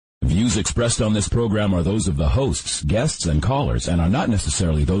Views expressed on this program are those of the hosts, guests, and callers, and are not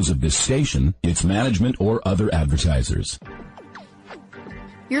necessarily those of this station, its management, or other advertisers.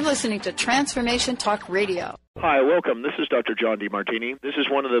 You're listening to Transformation Talk Radio. Hi, welcome. This is Dr. John DeMartini. This is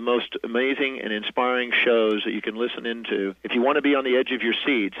one of the most amazing and inspiring shows that you can listen into. If you want to be on the edge of your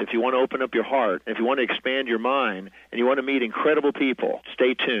seats, if you want to open up your heart, if you want to expand your mind, and you want to meet incredible people,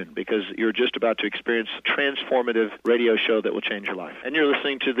 stay tuned because you're just about to experience a transformative radio show that will change your life. And you're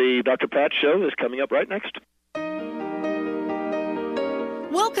listening to the Dr. Pat Show that's coming up right next.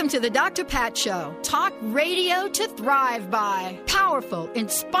 Welcome to the Dr. Pat Show. Talk radio to thrive by. Powerful,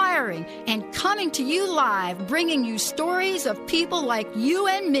 inspiring, and coming to you live, bringing you stories of people like you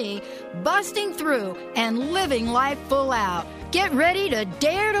and me, busting through and living life full out. Get ready to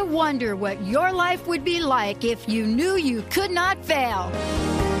dare to wonder what your life would be like if you knew you could not fail.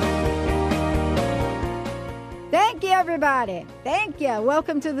 Thank you, everybody. Thank you.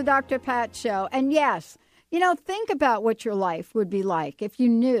 Welcome to the Dr. Pat Show. And yes, think about what your life would be like if you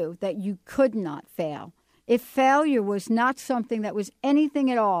knew that you could not fail. If failure was not something that was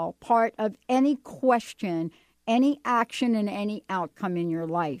anything at all part of any question, any action, and any outcome in your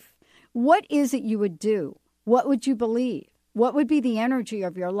life. What is it you would do? What would you believe? What would be the energy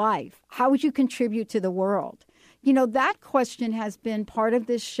of your life? How would you contribute to the world? That question has been part of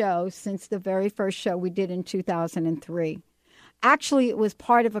this show since the very first show we did in 2003. Actually, it was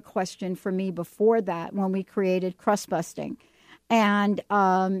part of a question for me before that when we created Crust Busting. And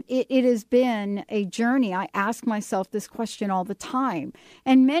it has been a journey. I ask myself this question all the time.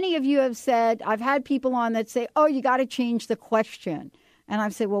 And many of you have said, I've had people on that say, oh, you got to change the question. And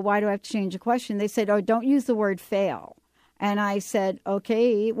I've said, well, why do I have to change the question? They said, oh, don't use the word fail. And I said,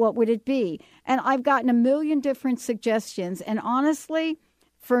 okay, what would it be? And I've gotten a million different suggestions. And honestly,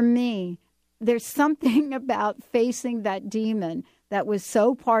 for me, there's something about facing that demon that was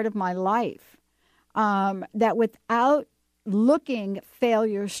so part of my life that without looking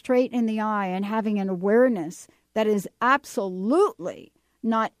failure straight in the eye and having an awareness that is absolutely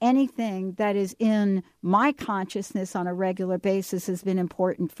not anything that is in my consciousness on a regular basis has been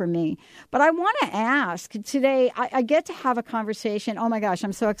important for me. But I want to ask today, I get to have a conversation. Oh my gosh,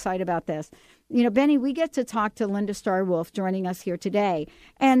 I'm so excited about this. Benny, we get to talk to Linda Starwolf joining us here today.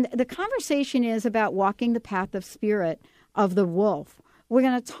 And the conversation is about walking the path of spirit of the wolf. We're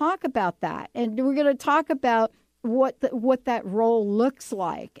going to talk about that. And we're going to talk about what that role looks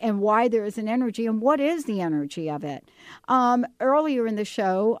like and why there is an energy and what is the energy of it. Earlier in the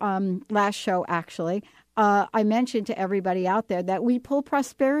show, last show actually, I mentioned to everybody out there that we pull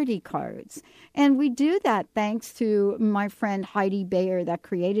prosperity cards. And we do that thanks to my friend Heidi Bayer that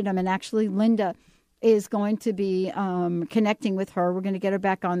created them. And actually, Linda is going to be connecting with her. We're going to get her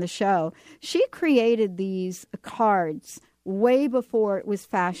back on the show. She created these cards way before it was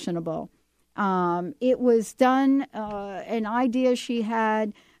fashionable. It was done, an idea she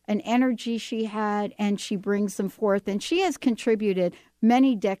had, an energy she had, and she brings them forth. And she has contributed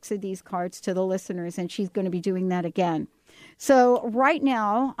many decks of these cards to the listeners, and she's going to be doing that again. So right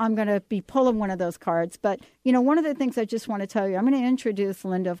now, I'm going to be pulling one of those cards. But, one of the things I just want to tell you, I'm going to introduce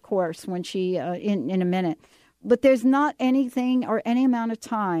Linda, of course, when she in a minute. But there's not anything or any amount of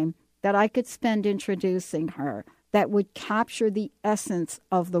time that I could spend introducing her that would capture the essence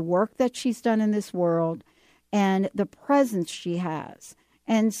of the work that she's done in this world and the presence she has.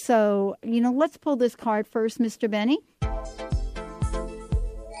 And so, let's pull this card first, Mr. Benny.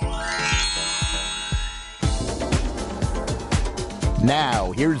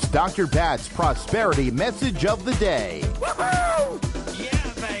 Now, here's Dr. Pat's prosperity message of the day. Woohoo!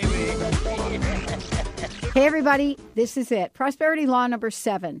 Yeah, baby. Hey, everybody, this is it. Prosperity law number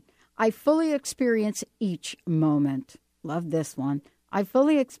 7. I fully experience each moment. Love this one. I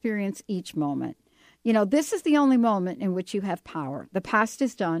fully experience each moment. This is the only moment in which you have power. The past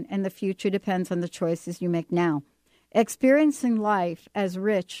is done, and the future depends on the choices you make now. Experiencing life as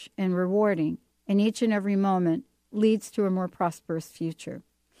rich and rewarding in each and every moment leads to a more prosperous future.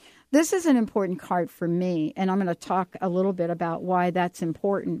 This is an important card for me, and I'm going to talk a little bit about why that's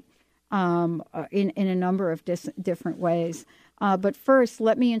important in a number of different ways. But first,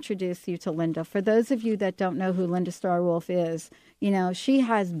 let me introduce you to Linda. For those of you that don't know who Linda Starwolf is, she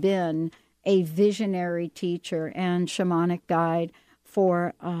has been a visionary teacher and shamanic guide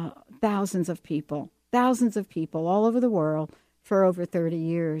for thousands of people all over the world for over 30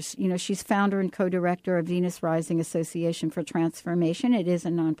 years. She's founder and co-director of Venus Rising Association for Transformation. It is a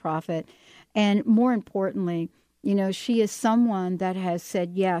nonprofit. And more importantly, she is someone that has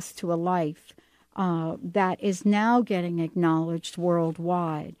said yes to a life that is now getting acknowledged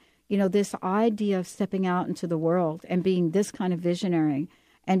worldwide. This idea of stepping out into the world and being this kind of visionary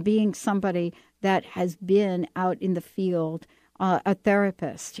and being somebody that has been out in the field, a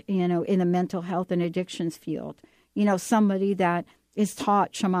therapist, in the mental health and addictions field, somebody that is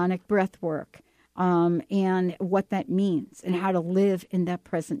taught shamanic breathwork, and what that means and how to live in that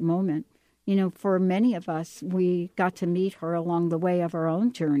present moment. For many of us, we got to meet her along the way of our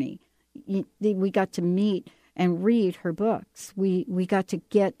own journey. We got to meet and read her books. We got to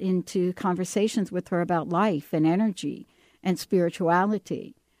get into conversations with her about life and energy and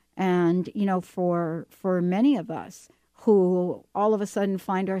spirituality. And, for many of us who all of a sudden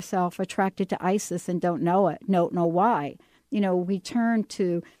find ourselves attracted to ISIS and don't know why, we turn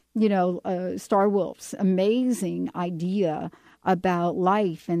to, Star Wolf's amazing idea about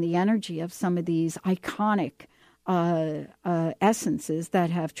life and the energy of some of these iconic essences that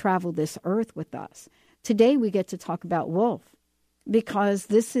have traveled this earth with us. Today we get to talk about wolf, because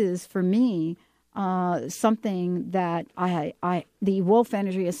this is, for me, something that the wolf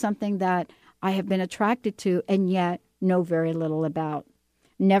energy is something that I have been attracted to and yet know very little about.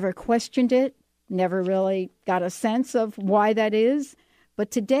 Never questioned it, never really got a sense of why that is.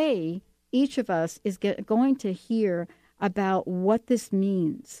 But today, each of us is going to hear about what this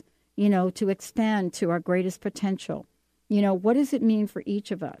means, to expand to our greatest potential. What does it mean for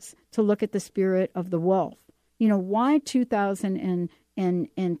each of us to look at the spirit of the wolf? Why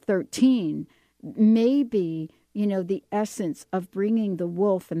 2013 may be, the essence of bringing the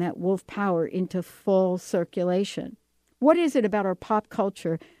wolf and that wolf power into full circulation. What is it about our pop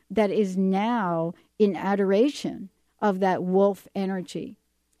culture that is now in adoration of that wolf energy?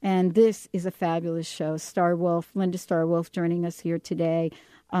 And this is a fabulous show. Linda Star Wolf, joining us here today.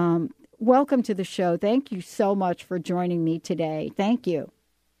 Welcome to the show. Thank you so much for joining me today. Thank you.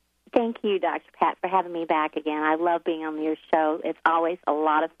 Thank you, Dr. Pat, for having me back again. I love being on your show. It's always a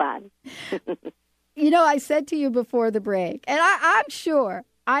lot of fun. I said to you before the break, and I'm sure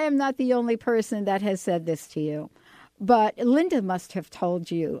I am not the only person that has said this to you, but Linda must have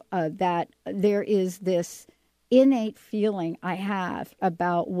told you that there is this innate feeling I have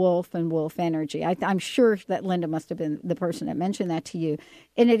about wolf and wolf energy. I'm sure that Linda must have been the person that mentioned that to you.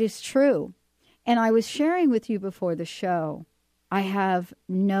 And it is true. And I was sharing with you before the show, I have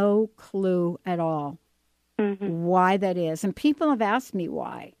no clue at all why that is. And people have asked me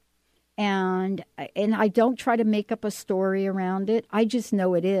why. And I don't try to make up a story around it. I just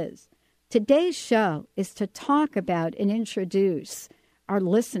know it is. Today's show is to talk about and introduce our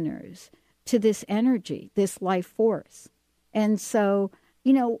listeners to this energy, this life force. And so,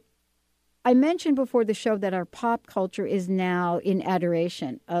 I mentioned before the show that our pop culture is now in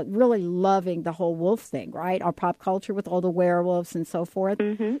adoration, really loving the whole wolf thing, right? Our pop culture with all the werewolves and so forth.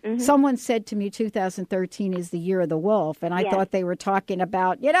 Someone said to me 2013 is the year of the wolf, and I thought they were talking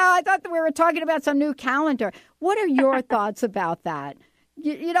about, I thought that we were talking about some new calendar. What are your thoughts about that?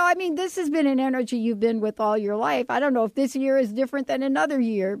 This has been an energy you've been with all your life. I don't know if this year is different than another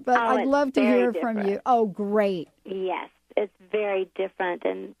year, but I'd love to hear from you. Oh, great. Yes, it's very different.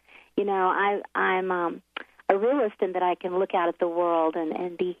 And, I'm a realist in that I can look out at the world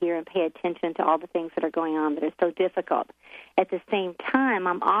and be here and pay attention to all the things that are going on that are so difficult. At the same time,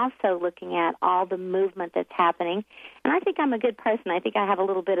 I'm also looking at all the movement that's happening. And I think I'm a good person. I think I have a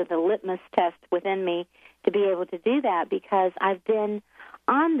little bit of the litmus test within me to be able to do that, because I've been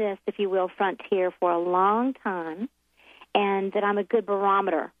on this, if you will, frontier for a long time, and that I'm a good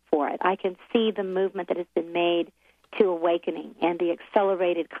barometer for it. I can see the movement that has been made to awakening and the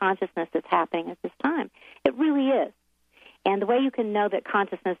accelerated consciousness that's happening at this time. It really is. And the way you can know that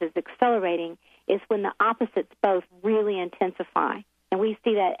consciousness is accelerating is when the opposites both really intensify. And we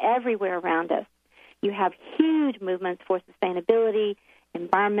see that everywhere around us. You have huge movements for sustainability,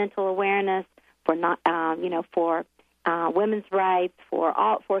 environmental awareness, for women's rights,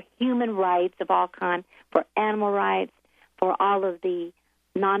 for human rights of all kinds, for animal rights, for all of the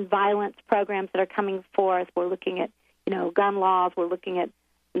nonviolence programs that are coming forth. We're looking at, gun laws. We're looking at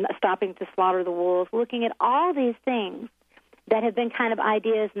stopping to slaughter the wolves. We're looking at all these things that have been kind of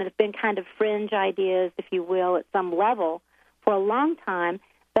ideas and that have been kind of fringe ideas, if you will, at some level for a long time.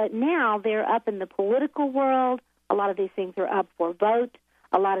 But now they're up in the political world. A lot of these things are up for vote.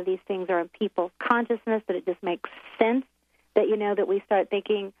 A lot of these things are in people's consciousness, that it just makes sense that, that we start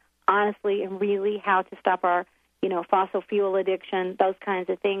thinking honestly and really how to stop our, fossil fuel addiction, those kinds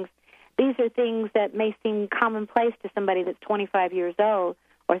of things. These are things that may seem commonplace to somebody that's 25 years old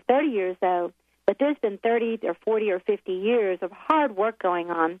or 30 years old, but there's been 30 or 40 or 50 years of hard work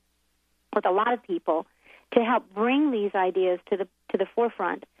going on with a lot of people to help bring these ideas to the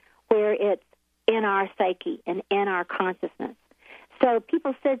forefront, where it's in our psyche and in our consciousness. So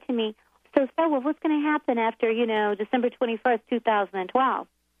people said to me, well, what's going to happen after, December 21st, 2012?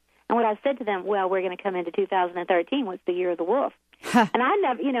 And what I said to them, well, we're going to come into 2013. What's the year of the wolf? And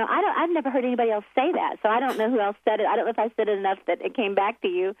I've never heard anybody else say that, so I don't know who else said it. I don't know if I said it enough that it came back to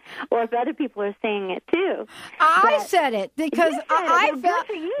you, or if other people are saying it too. I said it because I felt.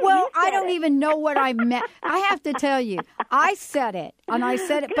 Well, I don't even know what I meant. I have to tell you, I said it, and I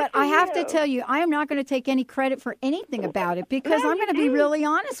said it, but I have to tell you, I am not going to take any credit for anything about it because I'm going to be really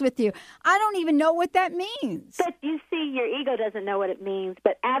honest with you. I don't even know what that means. But you see, your ego doesn't know what it means,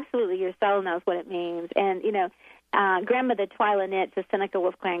 but absolutely your soul knows what it means, and grandmother Twyla Nitz, the Seneca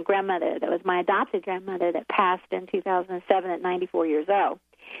Wolf Clan grandmother, that was my adopted grandmother that passed in 2007 at 94 years old.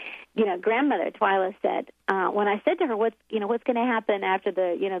 Grandmother Twyla said, when I said to her, what's going to happen after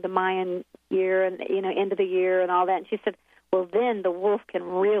the Mayan year and end of the year and all that, and she said, well, then the wolf can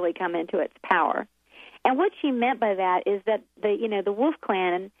really come into its power. And what she meant by that is that the Wolf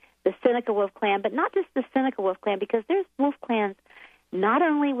Clan and the Seneca Wolf Clan, but not just the Seneca Wolf Clan, because there's wolf clans not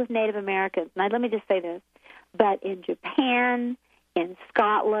only with Native Americans. Now, let me just say this. But in Japan, in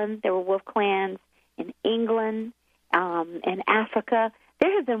Scotland, there were wolf clans. In England, in Africa,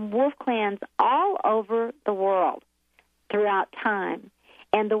 there have been wolf clans all over the world throughout time.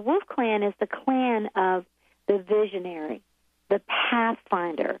 And the wolf clan is the clan of the visionary, the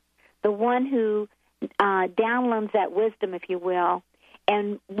pathfinder, the one who downloads that wisdom, if you will,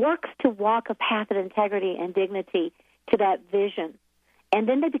 and works to walk a path of integrity and dignity to that vision. And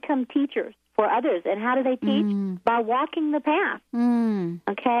then they become teachers for others. And how do they teach? By walking the path.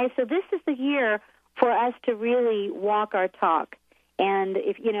 Okay, so this is the year for us to really walk our talk. And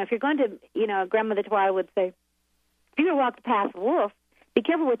if you're going to, Grandmother Twyla would say, if you're going to walk the path of the wolf, be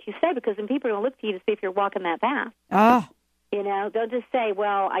careful what you say, because then people are going to look to you to see if you're walking that path. Oh. Don't just say,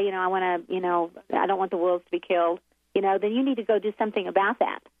 well, I want to, I don't want the wolves to be killed. Then you need to go do something about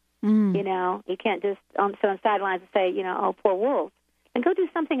that. You can't just sit on sidelines and say, oh, poor wolves. And go do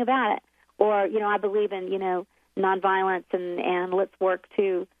something about it. Or, I believe in, nonviolence and let's work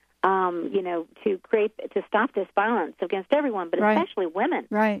to stop this violence against everyone, but especially women.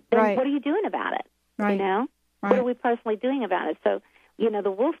 Right. Then what are you doing about it? Right. What are we personally doing about it? So,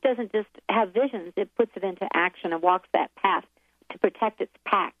 the wolf doesn't just have visions; it puts it into action and walks that path to protect its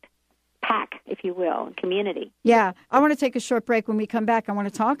pack, if you will, and community. Yeah, I want to take a short break. When we come back, I want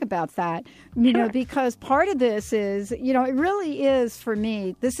to talk about that, because part of this is, it really is, for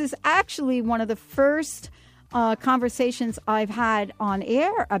me, this is actually one of the first conversations I've had on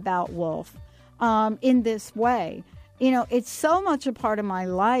air about wolf in this way. It's so much a part of my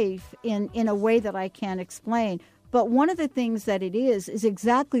life in a way that I can't explain. But one of the things that it is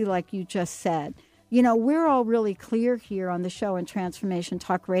exactly like you just said. We're all really clear here on the show in Transformation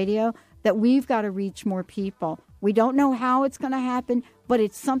Talk Radio that we've got to reach more people. We don't know how it's going to happen, but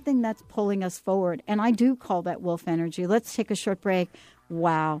it's something that's pulling us forward. And I do call that wolf energy. Let's take a short break.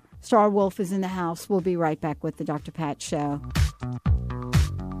 Wow. Star Wolf is in the house. We'll be right back with the Dr. Pat Show.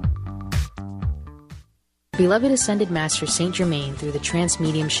 Beloved Ascended Master Saint Germain, through the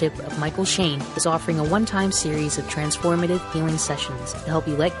Transmediumship of Michael Shane, is offering a one-time series of transformative healing sessions to help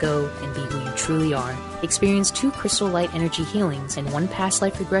you let go and be who you truly are. Experience 2 crystal light energy healings and 1 past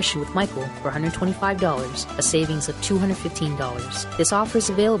life regression with Michael for $125, a savings of $215. This offer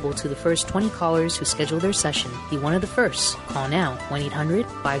is available to the first 20 callers who schedule their session. Be one of the first. Call now,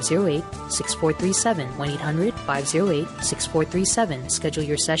 1-800-508-6437, 1-800-508-6437. Schedule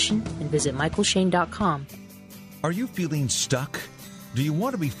your session and visit michaelshane.com. Are you feeling stuck? Do you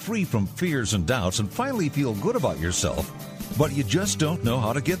want to be free from fears and doubts and finally feel good about yourself, but you just don't know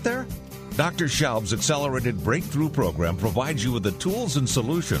how to get there? Dr. Schaub's Accelerated Breakthrough Program provides you with the tools and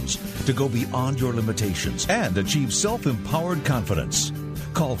solutions to go beyond your limitations and achieve self-empowered confidence.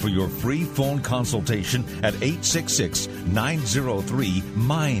 Call for your free phone consultation at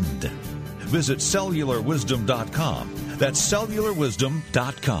 866-903-MIND. Visit cellularwisdom.com. That's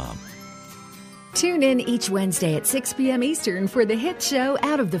cellularwisdom.com. Tune in each Wednesday at 6 p.m. Eastern for the hit show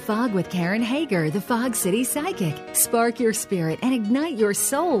Out of the Fog with Karen Hager, the Fog City Psychic. Spark your spirit and ignite your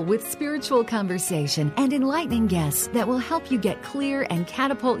soul with spiritual conversation and enlightening guests that will help you get clear and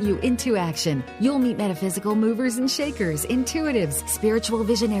catapult you into action. You'll meet metaphysical movers and shakers, intuitives, spiritual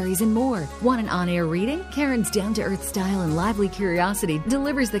visionaries, and more. Want an on-air reading? Karen's down-to-earth style and lively curiosity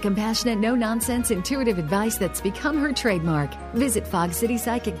delivers the compassionate, no-nonsense, intuitive advice that's become her trademark. Visit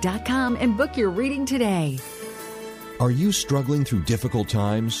fogcitypsychic.com and book your reading today. Are you struggling through difficult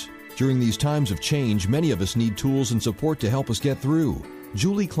times? During these times of change, many of us need tools and support to help us get through.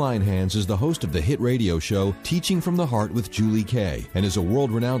 Julie Kleinhans is the host of the hit radio show Teaching from the Heart with Julie Kay and is a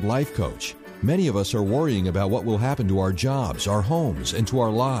world-renowned life coach. Many of us are worrying about what will happen to our jobs, our homes, and to our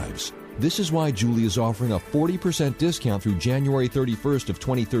lives. This is why Julie is offering a 40% discount through January 31st of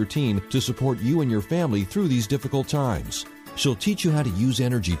 2013 to support you and your family through these difficult times. She'll teach you how to use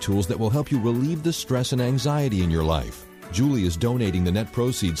energy tools that will help you relieve the stress and anxiety in your life. Julie is donating the net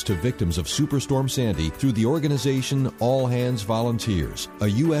proceeds to victims of Superstorm Sandy through the organization All Hands Volunteers, a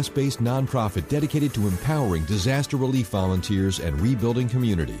U.S.-based nonprofit dedicated to empowering disaster relief volunteers and rebuilding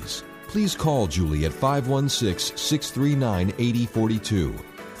communities. Please call Julie at 516-639-8042,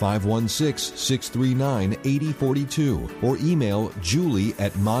 516-639-8042, or email Julie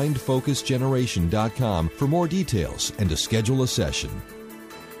at mindfocusgeneration.com for more details and to schedule a session.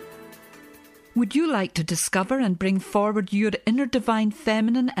 Would you like to discover and bring forward your inner divine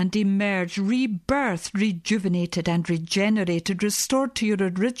feminine and emerge rebirthed, rejuvenated and regenerated, restored to your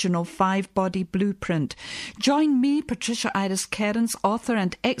original 5-body blueprint? Join me, Patricia Iris Cairns, author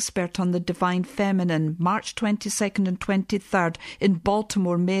and expert on the divine feminine, March 22nd and 23rd in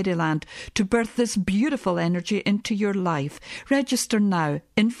Baltimore, Maryland, to birth this beautiful energy into your life. Register now.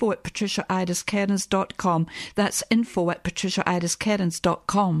 info@patriciairiscairns.com. That's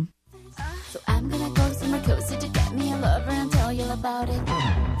info@patriciairiscairns.com. So I'm gonna go somewhere cozy to get me a lover and tell you about it.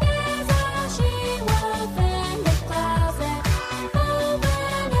 Here's how she was in the closet.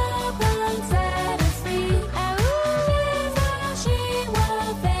 Open up and set us free. Here's how she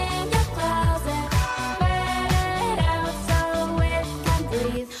was in your closet. Let it out so it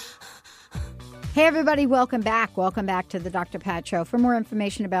can breathe. Hey, everybody, welcome back. Welcome back to the Dr. Pat Show. For more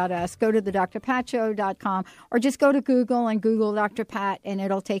information about us, go to thedrpatshow.com or just go to Google and Google Dr. Pat, and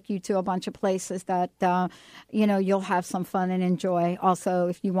it'll take you to a bunch of places that, you'll have some fun and enjoy. Also,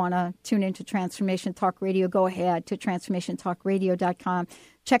 if you want to tune into Transformation Talk Radio, go ahead to transformationtalkradio.com.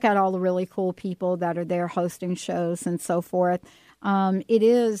 Check out all the really cool people that are there hosting shows and so forth. It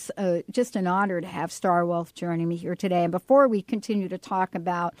is just an honor to have Star Wolf joining me here today. And before we continue to talk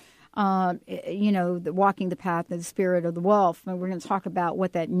about walking the path of the spirit of the wolf. And we're going to talk about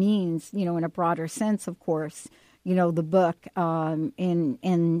what that means, in a broader sense, of course. The book and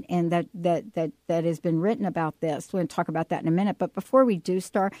that has been written about this. We're going to talk about that in a minute. But before we do,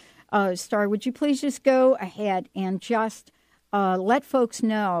 Star, would you please just go ahead and just let folks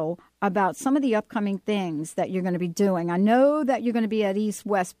know about some of the upcoming things that you're going to be doing. I know that you're going to be at East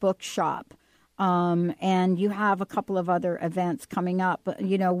West Bookshop. And you have a couple of other events coming up.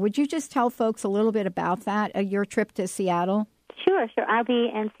 Would you just tell folks a little bit about that, your trip to Seattle? Sure. I'll be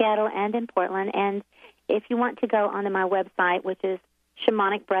in Seattle and in Portland. And if you want to go onto my website, which is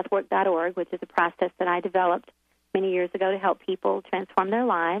shamanicbreathwork.org, which is a process that I developed many years ago to help people transform their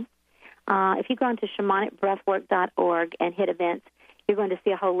lives. If you go onto shamanicbreathwork.org and hit events, you're going to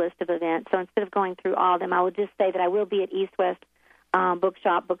see a whole list of events. So instead of going through all of them, I will just say that I will be at East West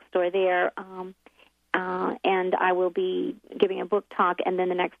bookstore there, and I will be giving a book talk, and then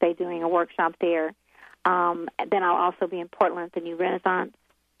the next day doing a workshop there. Then I'll also be in Portland at the New Renaissance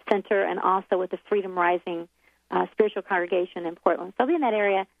Center, and also at the Freedom Rising Spiritual Congregation in Portland. So I'll be in that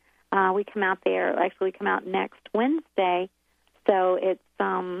area. We come out there. Actually, we come out next Wednesday, so it's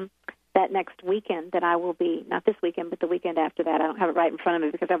that next weekend that I will be, not this weekend, but the weekend after that. I don't have it right in front of me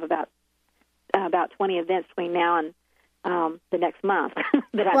because I have about 20 events between now and the next month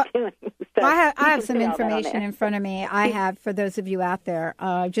that I'm doing. So I have some information in front of me. I have, for those of you out there,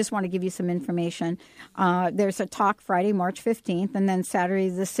 just want to give you some information. There's a talk Friday, March 15th, and then Saturday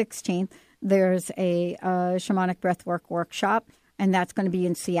the 16th, there's a Shamanic Breathwork workshop, and that's going to be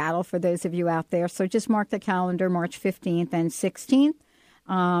in Seattle for those of you out there. So just mark the calendar, March 15th and 16th.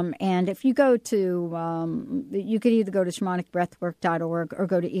 And if you go to, you could either go to shamanicbreathwork.org or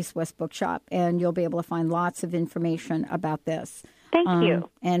go to East West Bookshop, and you'll be able to find lots of information about this. Thank you.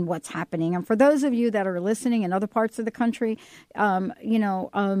 And what's happening. And for those of you that are listening in other parts of the country,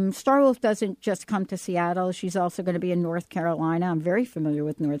 Star Wolf doesn't just come to Seattle. She's also going to be in North Carolina. I'm very familiar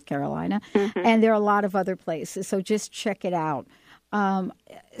with North Carolina. Mm-hmm. And there are a lot of other places. So just check it out.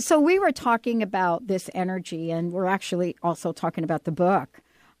 So we were talking about this energy, and we're actually also talking about the book,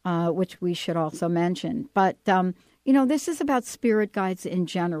 which we should also mention. But, this is about spirit guides in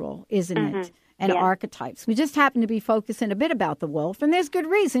general, isn't it? And archetypes. We just happen to be focusing a bit about the wolf, and there's good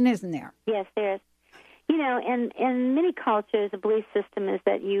reason, isn't there? Yes, there is. In many cultures, the belief system is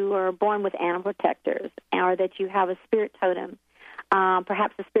that you are born with animal protectors, or that you have a spirit totem.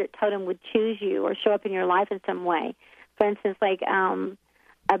 Perhaps the spirit totem would choose you or show up in your life in some way. For instance, like a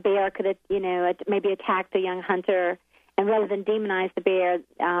bear could have, maybe attacked a young hunter, and rather than demonize the bear,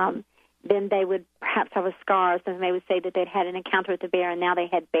 then they would perhaps have a scar, so they would say that they'd had an encounter with the bear, and now they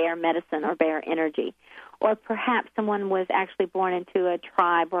had bear medicine or bear energy. Or perhaps someone was actually born into a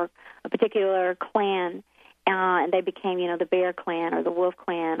tribe or a particular clan, and they became, the bear clan or the wolf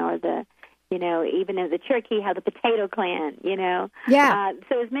clan or the Even in the Cherokee have the potato clan, Yeah.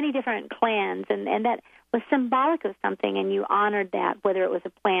 So there's many different clans, and that was symbolic of something, and you honored that, whether it was a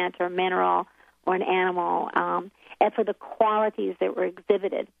plant or a mineral or an animal, and for the qualities that were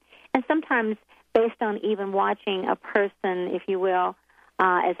exhibited. And sometimes based on even watching a person, if you will,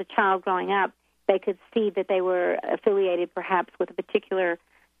 as a child growing up, they could see that they were affiliated perhaps with a particular,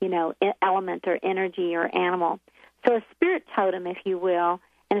 element or energy or animal. So a spirit totem, if you will,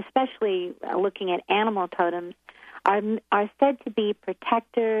 and especially looking at animal totems, are said to be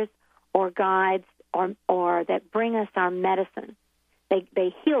protectors or guides or that bring us our medicine.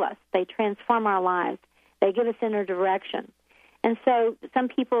 They heal us. They transform our lives. They give us inner direction. And so some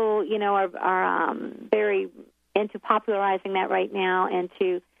people, are very into popularizing that right now,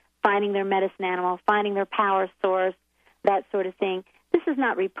 into finding their medicine animal, finding their power source, that sort of thing. This is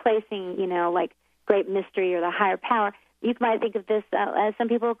not replacing, like great mystery or the higher power. You might think of this as some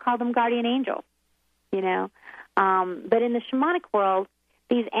people call them guardian angels, But in the shamanic world,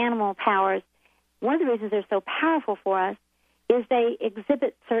 these animal powers, one of the reasons they're so powerful for us is they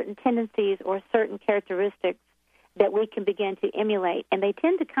exhibit certain tendencies or certain characteristics that we can begin to emulate, and they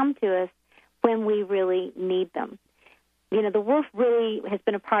tend to come to us when we really need them. The wolf really has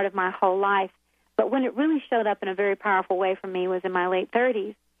been a part of my whole life, but when it really showed up in a very powerful way for me was in my late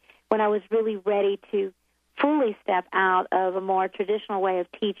 30s, when I was really ready to fully step out of a more traditional way of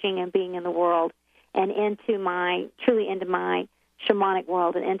teaching and being in the world and truly into my shamanic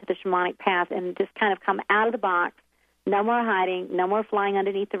world and into the shamanic path, and just kind of come out of the box, no more hiding, no more flying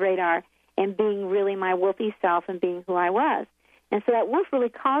underneath the radar, and being really my wolfy self and being who I was. And so that wolf really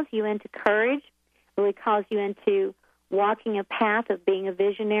calls you into courage, really calls you into walking a path of being a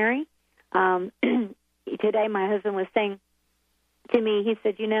visionary. Today my husband was saying to me, he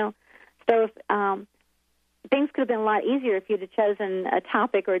said, so if things could have been a lot easier if you'd have chosen a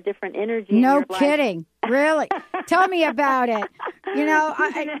topic or a different energy. No kidding. Really? Tell me about it.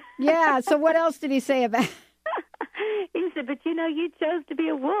 Yeah, so what else did he say about it? He said, but you chose to be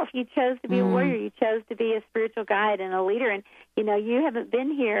a wolf. You chose to be a warrior. You chose to be a spiritual guide and a leader. And, you haven't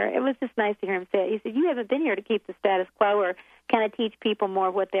been here. It was just nice to hear him say it. He said, you haven't been here to keep the status quo or kind of teach people more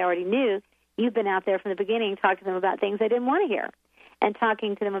of what they already knew. You've been out there from the beginning talking to them about things they didn't want to hear and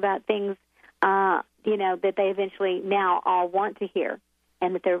talking to them about things, that they eventually now all want to hear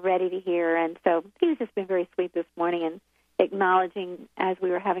and that they're ready to hear. And so he's just been very sweet this morning and acknowledging as we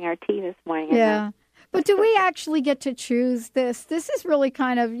were having our tea this morning. Yeah. But do we actually get to choose this? This is really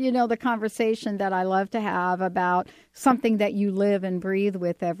kind of, the conversation that I love to have about something that you live and breathe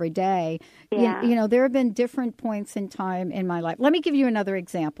with every day. Yeah. There have been different points in time in my life. Let me give you another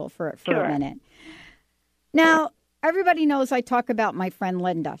example for Sure. a minute. Now, everybody knows I talk about my friend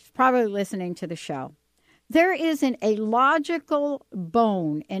Linda, probably listening to the show. There isn't a logical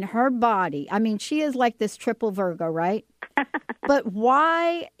bone in her body. I mean, she is like this triple Virgo, right? But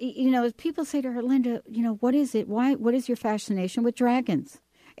why, people say to her, Linda, what is it? What is your fascination with dragons?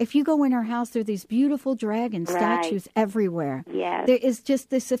 If you go in her house, there are these beautiful dragon statues everywhere. Yes. There is just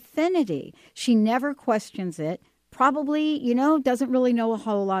this affinity. She never questions it. Probably, doesn't really know a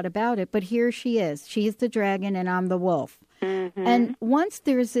whole lot about it, but here she is. She's the dragon and I'm the wolf. Mm-hmm. And once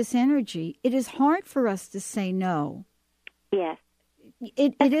there's this energy, it is hard for us to say no. Yes.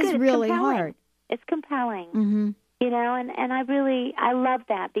 It is really compelling. hard. It's compelling. Mm-hmm. And I love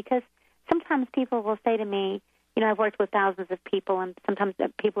that because sometimes people will say to me, I've worked with thousands of people and sometimes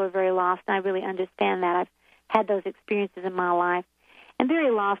people are very lost, and I really understand that. I've had those experiences in my life. And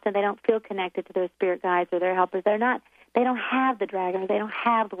very lost, and they don't feel connected to their spirit guides or their helpers. They don't have the dragon, or they don't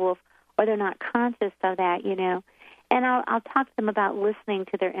have the wolf, or they're not conscious of that, And I'll talk to them about listening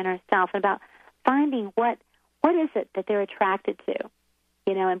to their inner self and about finding what is it that they're attracted to.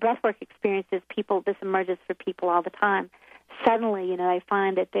 In breathwork experiences, this emerges for people all the time. Suddenly, they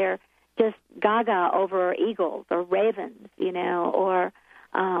find that they're just gaga over eagles or ravens, or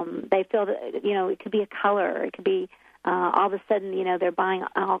they feel that, it could be a color, it could be all of a sudden, they're buying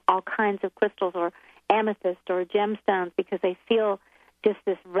all kinds of crystals or amethyst or gemstones because they feel just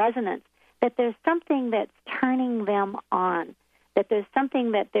this resonance, that there's something that's turning them on, that there's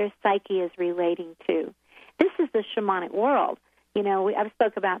something that their psyche is relating to. This is the shamanic world. I've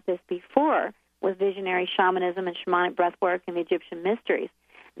spoke about this before with visionary shamanism and shamanic breathwork and the Egyptian mysteries,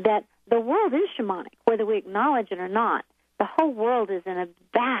 that the world is shamanic, whether we acknowledge it or not. The whole world is in a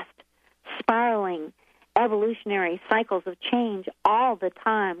vast, spiraling, evolutionary cycles of change all the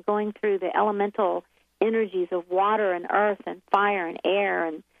time, going through the elemental energies of water and earth and fire and air,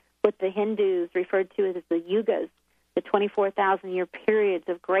 and what the Hindus referred to as the yugas, the 24,000-year periods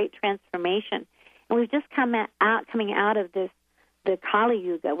of great transformation. And we've just coming out of this the Kali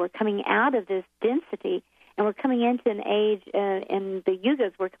Yuga. We're coming out of this density, and we're coming into an age, in the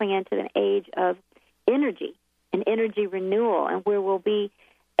Yugas, we're coming into an age of energy, an energy renewal, and where we'll be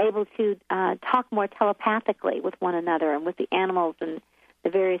able to talk more telepathically with one another and with the animals and the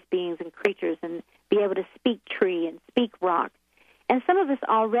various beings and creatures, and be able to speak tree and speak rock. And some of us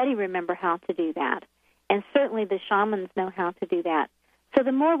already remember how to do that, and certainly the shamans know how to do that. So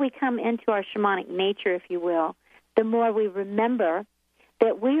the more we come into our shamanic nature, if you will, the more we remember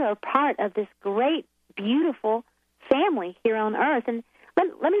that we are part of this great, beautiful family here on Earth. And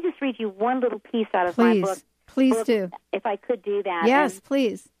let me just read you one little piece out of my book. Please do. If I could do that. Yes,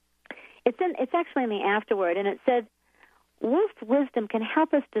 please. It's actually in the afterword, and it says, Wolf's wisdom can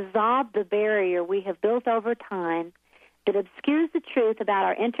help us dissolve the barrier we have built over time that obscures the truth about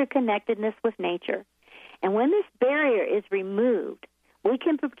our interconnectedness with nature. And when this barrier is removed, we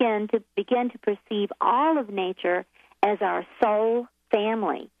can begin to perceive all of nature as our soul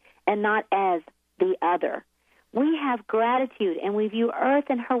family and not as the other. We have gratitude, and we view Earth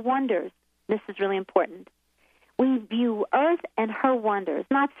and her wonders. This is really important. We view Earth and her wonders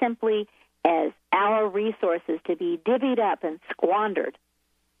not simply as our resources to be divvied up and squandered,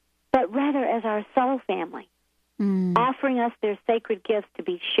 but rather as our soul family, offering us their sacred gifts to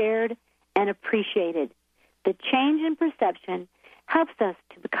be shared and appreciated. The change in perception helps us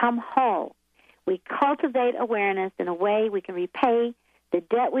to become whole. We cultivate awareness in a way we can repay the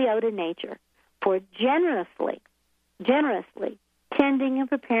debt we owe to nature for generously tending and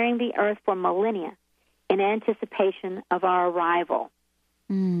preparing the earth for millennia in anticipation of our arrival.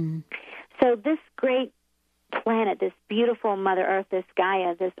 So this great planet, this beautiful Mother Earth, this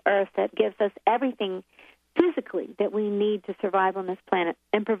Gaia, this earth that gives us everything physically that we need to survive on this planet,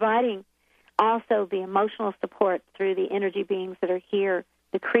 and providing also the emotional support through the energy beings that are here,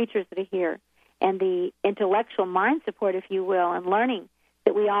 the creatures that are here, and the intellectual mind support, if you will, and learning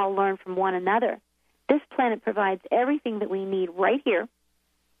that we all learn from one another. This planet provides everything that we need right here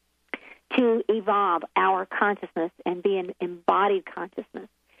to evolve our consciousness and be an embodied consciousness.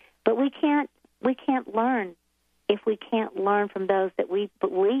 But we can't learn if we can't learn from those that we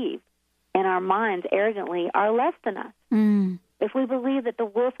believe in our minds arrogantly are less than us. If we believe that the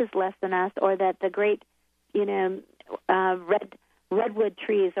wolf is less than us, or that the great, redwood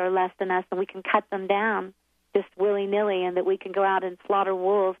trees are less than us, and we can cut them down just willy-nilly, and that we can go out and slaughter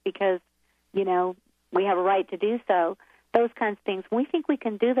wolves because, we have a right to do so, those kinds of things. When we think we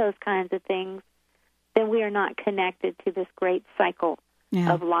can do those kinds of things, then we are not connected to this great cycle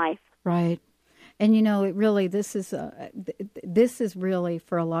of life. Right. And, it really, this is really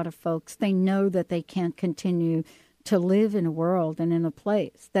for a lot of folks. They know that they can't continue to live in a world and in a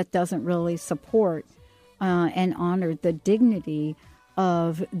place that doesn't really support and honor the dignity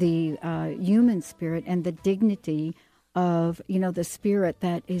of the human spirit and the dignity of, the spirit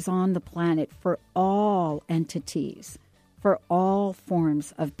that is on the planet for all entities, for all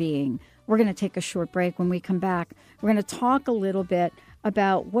forms of being. We're going to take a short break. When we come back, we're going to talk a little bit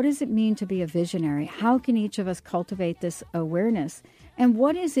about what does it mean to be a visionary? How can each of us cultivate this awareness? And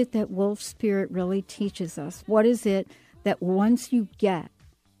what is it that Wolf Spirit really teaches us? What is it that once you get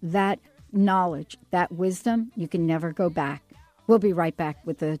that knowledge, that wisdom, you can never go back? We'll be right back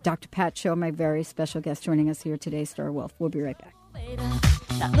with the Dr. Pat Show. My very special guest joining us here today, Star Wolf. We'll be right back.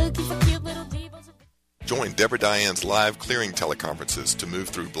 Join Deborah Diane's live clearing teleconferences to move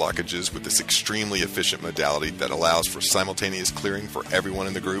through blockages with this extremely efficient modality that allows for simultaneous clearing for everyone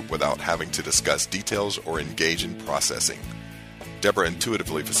in the group without having to discuss details or engage in processing. Deborah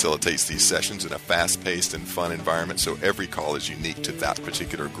intuitively facilitates these sessions in a fast-paced and fun environment, so every call is unique to that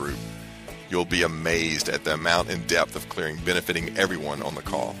particular group. You'll be amazed at the amount and depth of clearing benefiting everyone on the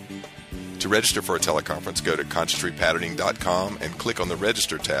call. To register for a teleconference, go to consciousrepatterning.com and click on the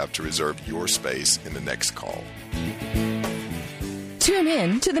Register tab to reserve your space in the next call. Tune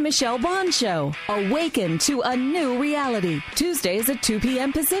in to The Michelle Bond Show. Awaken to a new reality. Tuesdays at 2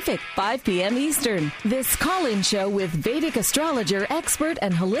 p.m. Pacific, 5 p.m. Eastern. This call-in show with Vedic astrologer, expert,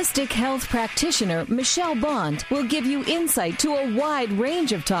 and holistic health practitioner Michelle Bond will give you insight to a wide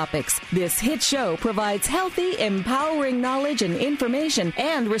range of topics. This hit show provides healthy, empowering knowledge and information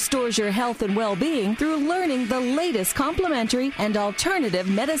and restores your health and well-being through learning the latest complementary and alternative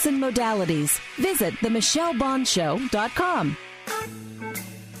medicine modalities. Visit themichellebondshow.com.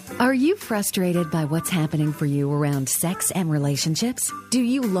 Are you frustrated by what's happening for you around sex and relationships? Do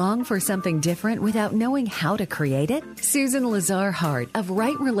you long for something different without knowing how to create it? Susan Lazar-Hart of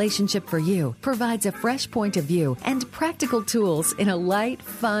Right Relationship for You provides a fresh point of view and practical tools in a light,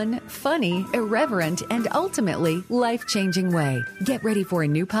 fun, funny, irreverent, and ultimately life-changing way. Get ready for a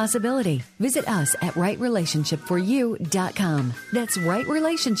new possibility. Visit us at rightrelationshipforyou.com. That's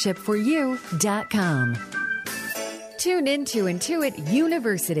rightrelationshipforyou.com. Tune into Intuit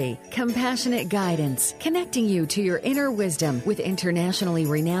University, compassionate guidance, connecting you to your inner wisdom with internationally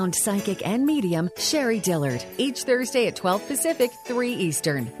renowned psychic and medium Sherry Dillard. Each Thursday at 12 Pacific, 3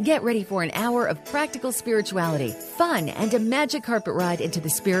 Eastern. Get ready for an hour of practical spirituality, fun, and a magic carpet ride into the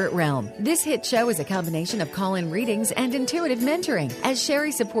spirit realm. This hit show is a combination of call-in readings and intuitive mentoring, as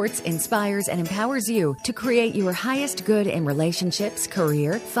Sherry supports, inspires, and empowers you to create your highest good in relationships,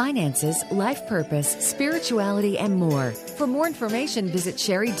 career, finances, life purpose, spirituality, and more. For more information, visit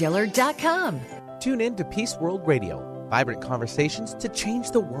SherryDillard.com. Tune in to Peace World Radio, vibrant conversations to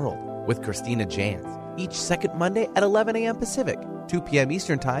change the world with Christina Jans, each second Monday at 11 a.m. Pacific, 2 p.m.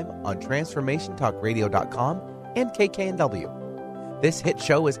 Eastern Time on TransformationTalkRadio.com and KKNW. This hit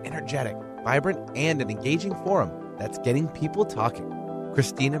show is energetic, vibrant, and an engaging forum that's getting people talking.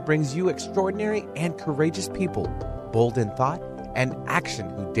 Christina brings you extraordinary and courageous people, bold in thought and action,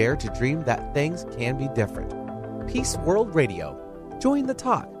 who dare to dream that things can be different. Peace World Radio. Join the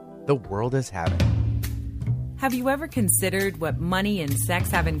talk the world is having. Have you ever considered what money and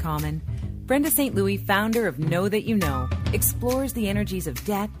sex have in common? Brenda St. Louis, founder of Know That You Know, explores the energies of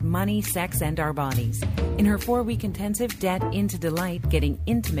debt, money, sex, and our bodies. In her 4-week intensive Debt into Delight, Getting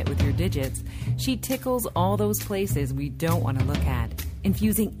Intimate with Your Digits, she tickles all those places we don't want to look at,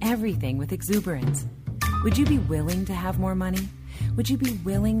 infusing everything with exuberance. Would you be willing to have more money? Would you be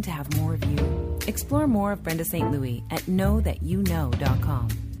willing to have more of you? Explore more of Brenda St. Louis at knowthatyouKnow.com.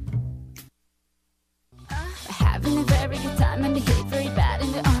 Having a very good time and behave very bad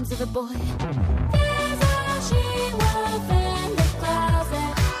in the arms of a boy. There's a she-wolf in the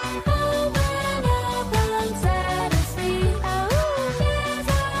closet. Open up and set us free. Oh, there's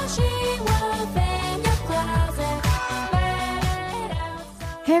a she-wolf in your closet. Let it out.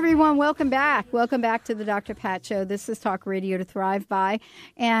 Hey everyone, welcome back. Welcome back to the Dr. Pat Show. This is Talk Radio to Thrive By.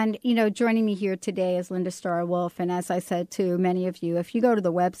 And, joining me here today is Linda Starr Wolf. And as I said to many of you, if you go to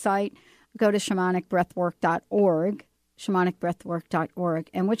the website, go to shamanicbreathwork.org, shamanicbreathwork.org.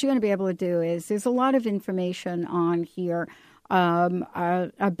 And what you're going to be able to do is there's a lot of information on here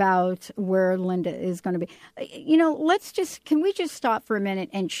about where Linda is going to be. Can we just stop for a minute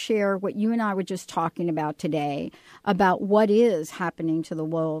and share what you and I were just talking about today about what is happening to the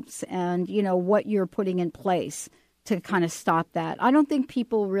wolves and, what you're putting in place to kind of stop that. I don't think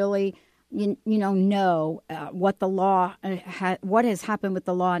people really, know what the law, what has happened with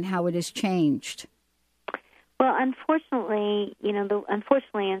the law and how it has changed. Well, unfortunately,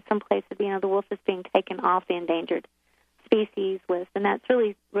 unfortunately in some places, the wolf is being taken off the endangered species list, and that's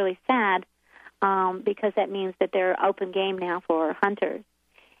really, really sad because that means that they're open game now for hunters.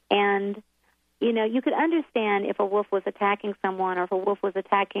 And, you could understand if a wolf was attacking someone or if a wolf was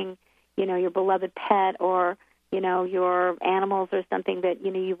attacking, your beloved pet or, your animals or something that,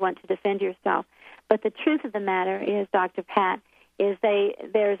 you want to defend yourself. But the truth of the matter is, Dr. Pat, is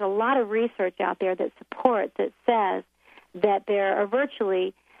there's a lot of research out there that supports, that says that there are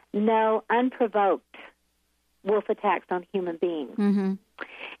virtually no unprovoked wolf attacks on human beings. Mm-hmm.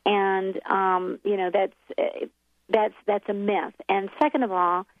 And, that's a myth. And second of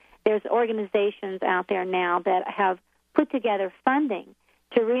all, there's organizations out there now that have put together funding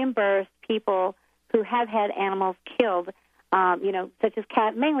to reimburse people who have had animals killed, such as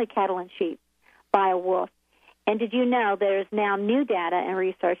mainly cattle and sheep, by a wolf. And did you know there's now new data and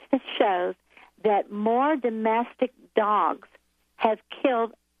research that shows that more domestic dogs have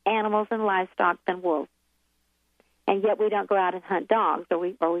killed animals and livestock than wolves? And yet we don't go out and hunt dogs, or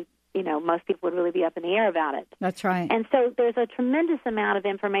we most people would really be up in the air about it. That's right. And so there's a tremendous amount of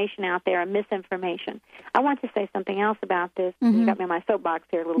information out there and misinformation. I want to say something else about this. Mm-hmm. You got me on my soapbox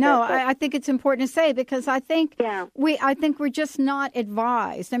here a little bit. No, I think it's important to say because I think we're just not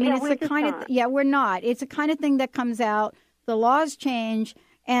advised. I mean, it's the kind of we're not. It's the kind of thing that comes out. The laws change,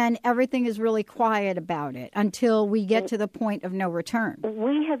 and everything is really quiet about it until we get to the point of no return.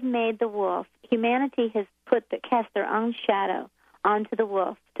 We have made the wolf. Humanity has cast their own shadow onto the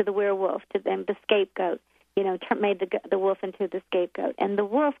wolf, to the werewolf, to them, the scapegoat. Made the wolf into the scapegoat, and the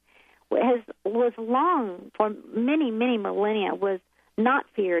wolf was long for many, many millennia was not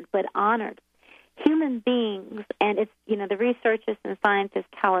feared but honored. Human beings, and it's the researchers and scientists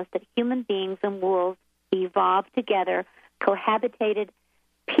tell us that human beings and wolves evolved together, cohabitated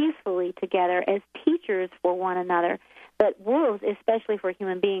peacefully together as teachers for one another. But wolves, especially for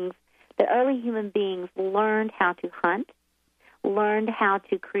human beings, the early human beings learned how to hunt, learned how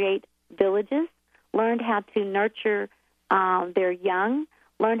to create villages, learned how to nurture their young,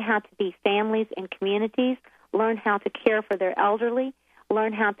 learned how to be families and communities, learned how to care for their elderly,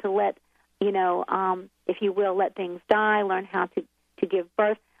 learned how to let, if you will, let things die, learn how to give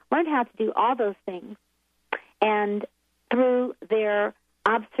birth, learned how to do all those things. And through their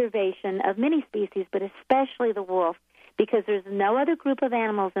observation of many species, but especially the wolf, because there's no other group of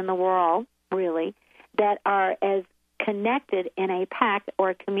animals in the world, really, that are as connected in a pack or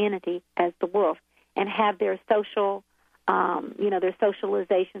a community as the wolf and have their social, their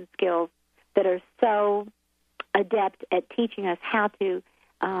socialization skills that are so adept at teaching us how to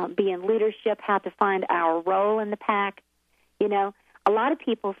be in leadership, how to find our role in the pack. A lot of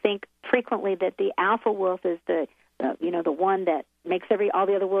people think frequently that the alpha wolf is the one that makes all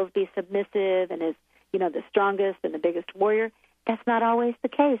the other wolves be submissive and is, the strongest and the biggest warrior. That's not always the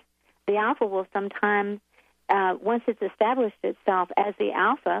case. The alpha wolf sometimes, once it's established itself as the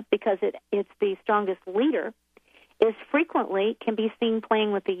alpha, because it's the strongest leader, is frequently can be seen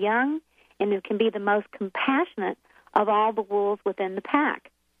playing with the young, and it can be the most compassionate of all the wolves within the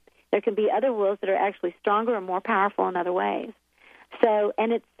pack. There can be other wolves that are actually stronger and more powerful in other ways. So,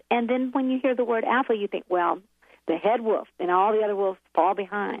 and then when you hear the word alpha, you think, well, the head wolf and all the other wolves fall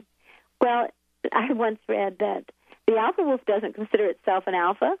behind. Well, I once read that the alpha wolf doesn't consider itself an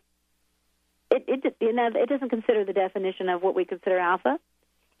alpha. It doesn't consider the definition of what we consider alpha.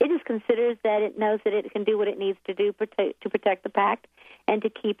 It just considers that it knows that it can do what it needs to do to protect the pack and to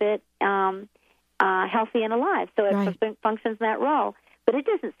keep it healthy and alive. So it functions in that role. But it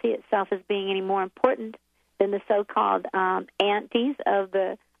doesn't see itself as being any more important than the so-called aunties of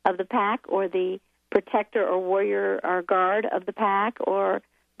the pack, or the protector or warrior or guard of the pack, or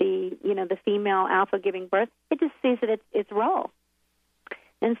the female alpha giving birth. It just sees that its role.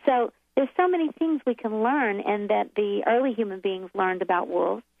 And so there's so many things we can learn, and that the early human beings learned about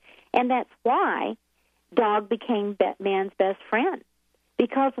wolves, and that's why dog became man's best friend,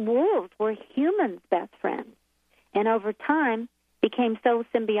 because wolves were humans' best friends, and over time became so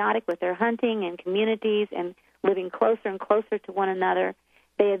symbiotic with their hunting and communities and living closer and closer to one another.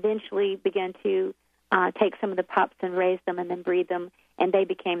 They eventually began to take some of the pups and raise them and then breed them, and they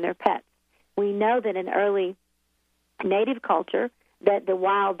became their pets. We know that in early native culture that the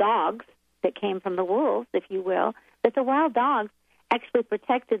wild dogs that came from the wolves, if you will, that the wild dogs actually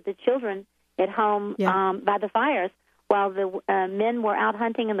protected the children at home by the fires, while the men were out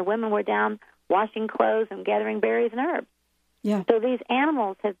hunting and the women were down washing clothes and gathering berries and herbs. Yeah. So these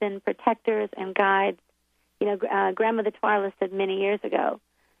animals have been protectors and guides. Grandmother Twyla said many years ago,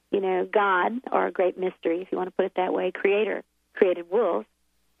 God, or a great mystery, if you want to put it that way, creator, created wolves,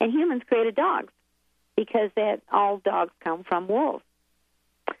 and humans created dogs, because all dogs come from wolves.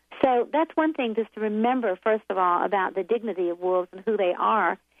 So that's one thing just to remember, first of all, about the dignity of wolves and who they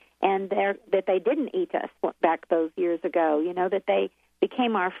are, and that they didn't eat us back those years ago, that they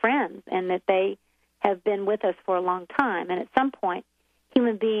became our friends and that they have been with us for a long time. And at some point,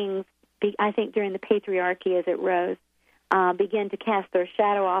 human beings, I think during the patriarchy as it rose, began to cast their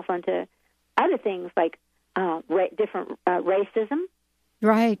shadow off onto other things like different racism,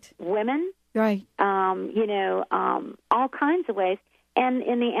 right? Women, right? All kinds of ways. And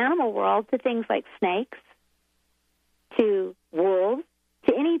in the animal world, to things like snakes, to wolves,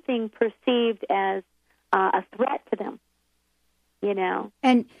 to anything perceived as a threat to them.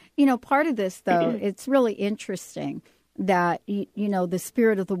 And, part of this, though, it's really interesting that, the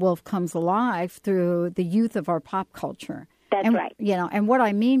spirit of the wolf comes alive through the youth of our pop culture. That's right. And what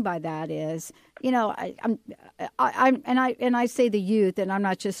I mean by that is, I say the youth, and I'm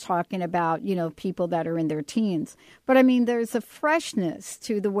not just talking about, people that are in their teens, but I mean, there's a freshness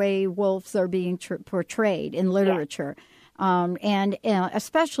to the way wolves are being portrayed in literature. Yeah. And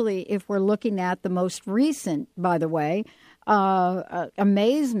especially if we're looking at the most recent, by the way,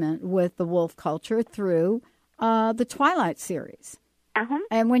 amazement with the wolf culture through the Twilight series. Uh-huh.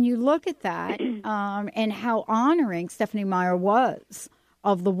 And when you look at that and how honoring Stephenie Meyer was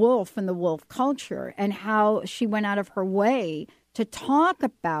of the wolf and the wolf culture, and how she went out of her way to talk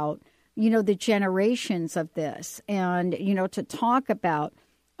about, the generations of this, and, to talk about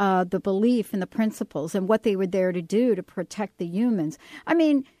the belief and the principles and what they were there to do to protect the humans. I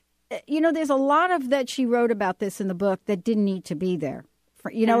mean, there's a lot of that she wrote about this in the book that didn't need to be there.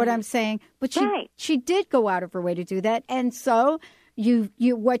 You know what I'm saying? But she did go out of her way to do that. And so you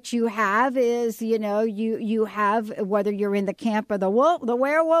what you have is, you have, whether you're in the camp of the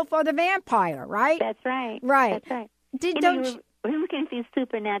werewolf or the vampire, right? That's right. Right. That's right. we're looking at these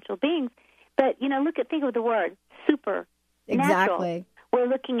supernatural beings. But, think of the word supernatural. Exactly. We're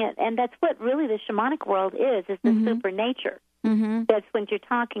looking at, and that's what really the shamanic world is the supernature. Mm-hmm. That's what you're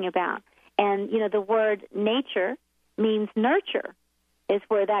talking about. And, the word nature means nurture, is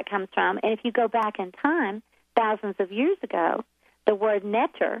where that comes from. And if you go back in time, thousands of years ago, the word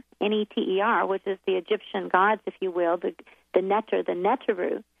neter, N-E-T-E-R, which is the Egyptian gods, if you will, the neter, the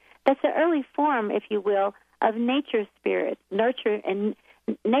neteru, that's the early form, if you will, of nature spirits. Nurture, and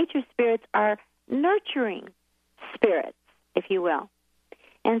nature spirits are nurturing spirits, if you will.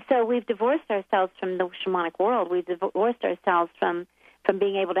 And so we've divorced ourselves from the shamanic world. We've divorced ourselves from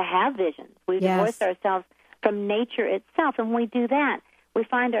being able to have visions. We've divorced ourselves from nature itself. And when we do that, we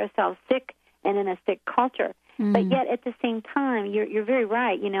find ourselves sick and in a sick culture. But yet, at the same time, you're very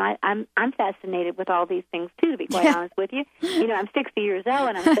right. I'm fascinated with all these things too. To be quite honest with you, I'm 60 years old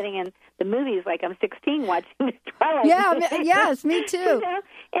and I'm sitting in the movies like I'm 16 watching the Twilight. Yeah, yes, me too.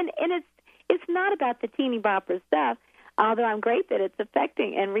 And it's not about the teeny bopper stuff. Although I'm great that it's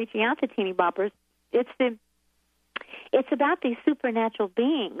affecting and reaching out to teeny boppers, it's about these supernatural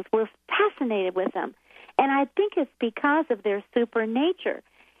beings. We're fascinated with them, and I think it's because of their supernature,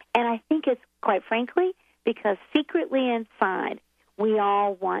 and I think it's quite frankly because secretly inside, we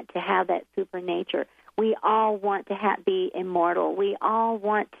all want to have that supernature. We all want to be immortal. We all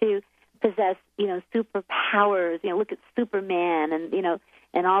want to possess, superpowers. Look at Superman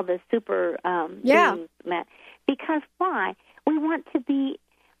and all the super beings. Because why? We want to be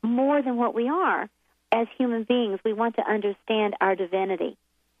more than what we are as human beings. We want to understand our divinity.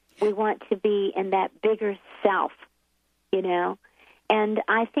 We want to be in that bigger self, And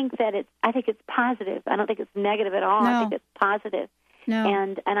I think that it's positive. I don't think it's negative at all. No. I think it's positive. No.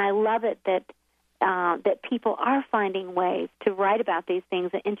 And I love it that people are finding ways to write about these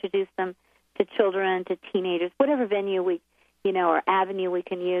things and introduce them to children, to teenagers, whatever venue or avenue we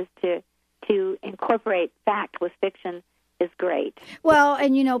can use to incorporate fact with fiction is great. Well,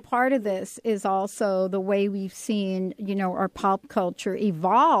 and part of this is also the way we've seen, our pop culture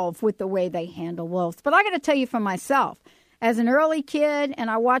evolve with the way they handle wolves. But I got to tell you for myself, as an early kid, and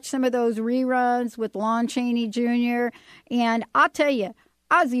I watched some of those reruns with Lon Chaney Jr., and I'll tell you,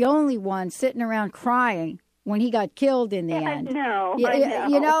 I was the only one sitting around crying when he got killed in the end. I know.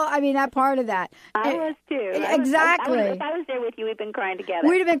 That part of that. I was too. Exactly. If I was there with you, we'd been crying together.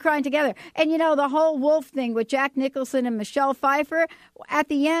 We'd have been crying together. And, the whole wolf thing with Jack Nicholson and Michelle Pfeiffer, at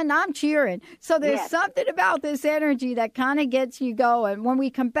the end, I'm cheering. So there's something about this energy that kind of gets you going. When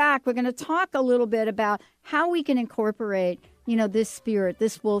we come back, we're going to talk a little bit about how we can incorporate, this spirit,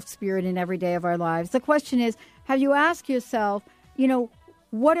 this wolf spirit in every day of our lives. The question is, have you asked yourself,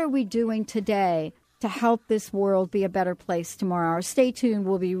 what are we doing today to help this world be a better place tomorrow? Stay tuned.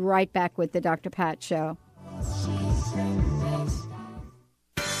 We'll be right back with the Dr. Pat Show.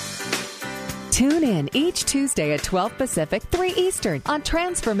 Tune in each Tuesday at 12 Pacific, 3 Eastern on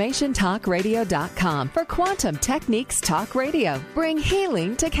TransformationTalkRadio.com for Quantum Techniques Talk Radio. Bring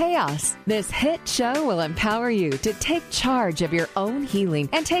healing to chaos. This hit show will empower you to take charge of your own healing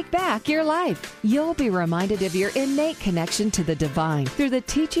and take back your life. You'll be reminded of your innate connection to the divine through the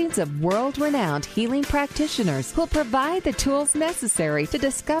teachings of world-renowned healing practitioners who'll provide the tools necessary to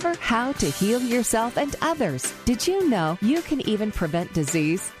discover how to heal yourself and others. Did you know you can even prevent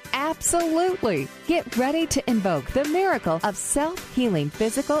disease? Absolutely. Get ready to invoke the miracle of self-healing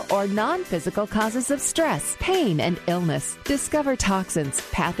physical or non-physical causes of stress, pain, and illness. Discover toxins,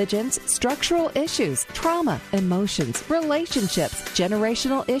 pathogens, structural issues, trauma, emotions, relationships,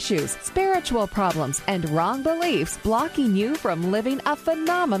 generational issues, spiritual problems, and wrong beliefs blocking you from living a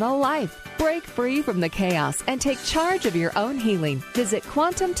phenomenal life. Break free from the chaos and take charge of your own healing. Visit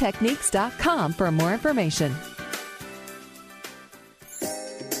quantumtechniques.com for more information.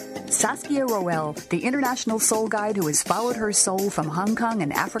 Saskia Roel, the international soul guide who has followed her soul from Hong Kong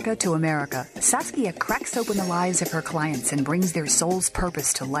and Africa to America. Saskia cracks open the lives of her clients and brings their soul's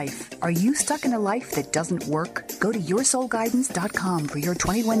purpose to life. Are you stuck in a life that doesn't work? Go to yoursoulguidance.com for your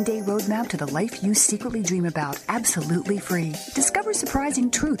 21-day roadmap to the life you secretly dream about, absolutely free. Discover surprising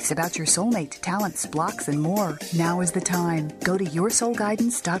truths about your soulmate, talents, blocks, and more. Now is the time. Go to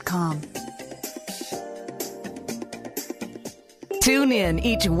yoursoulguidance.com. Tune in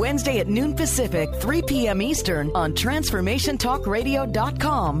each Wednesday at noon Pacific, 3 p.m. Eastern on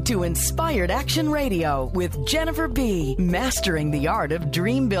TransformationTalkRadio.com to Inspired Action Radio with Jennifer B. Mastering the art of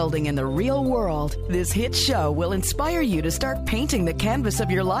dream building in the real world. This hit show will inspire you to start painting the canvas of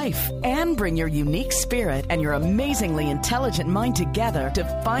your life and bring your unique spirit and your amazingly intelligent mind together to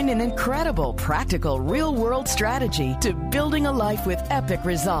find an incredible, practical, real-world strategy to building a life with epic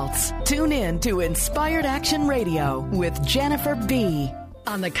results. Tune in to Inspired Action Radio with Jennifer B.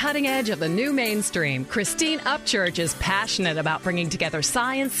 On the cutting edge of the new mainstream, Christine Upchurch is passionate about bringing together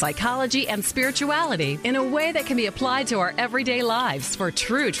science, psychology, and spirituality in a way that can be applied to our everyday lives for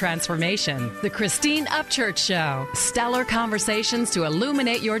true transformation. The Christine Upchurch Show, stellar conversations to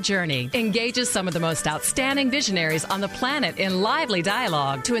illuminate your journey, engages some of the most outstanding visionaries on the planet in lively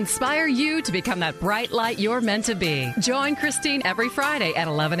dialogue to inspire you to become that bright light you're meant to be. Join Christine every Friday at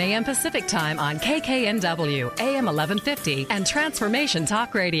 11 a.m. Pacific Time on KKNW, AM 1150, and Transformation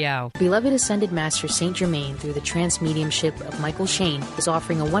Talk Radio. Beloved Ascended Master Saint Germain, through the Transmediumship of Michael Shane, is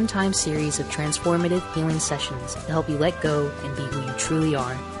offering a one-time series of transformative healing sessions to help you let go and be who you truly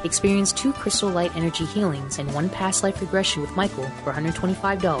are. Experience 2 crystal light energy healings and 1 past life regression with Michael for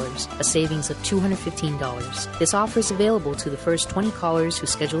 $125, a savings of $215. This offer is available to the first 20 callers who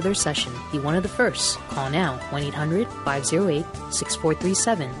schedule their session. Be one of the first. Call now,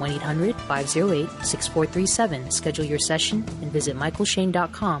 1-800-508-6437, 1-800-508-6437. Schedule your session and visit michaelshane.com.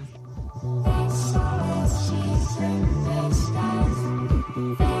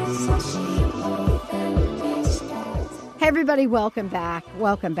 Hey, everybody, welcome back.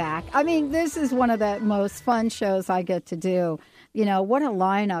 Welcome back. I mean, this is one of the most fun shows I get to do. You know, what a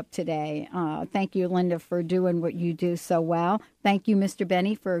lineup today. Thank you, Linda, for doing what you do so well. Thank you, Mr.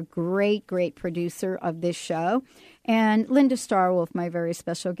 Benny, for a great, great producer of this show. And Linda Starwolf, my very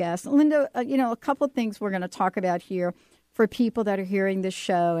special guest. Linda, a couple of things we're going to talk about here for people that are hearing this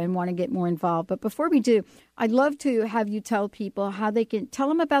show and want to get more involved. But before we do, I'd love to have you tell people how they can tell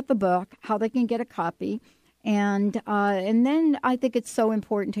them about the book, how they can get a copy. And then I think it's so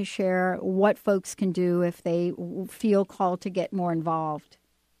important to share what folks can do if they feel called to get more involved.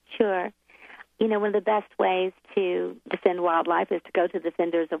 Sure. One of the best ways to defend wildlife is to go to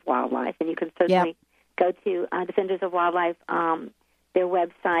Defenders of Wildlife. And you can certainly go to Defenders of Wildlife, their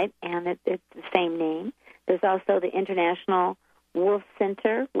website, and it's the same name. There's also the International Wolf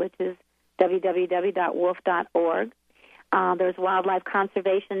Center, which is www.wolf.org. There's Wildlife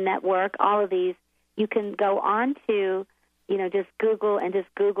Conservation Network. All of these, you can go on to, just Google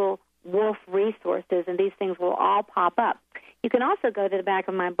wolf resources, and these things will all pop up. You can also go to the back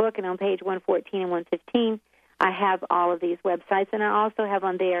of my book, and on page 114 and 115, I have all of these websites, and I also have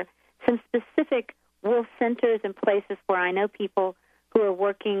on there some specific wolf centers and places where I know people who are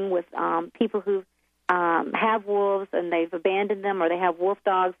working with people who have wolves and they've abandoned them, or they have wolf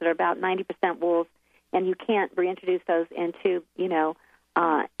dogs that are about 90% wolves, and you can't reintroduce those into,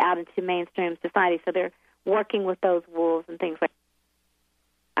 out into mainstream society. So they're working with those wolves and things like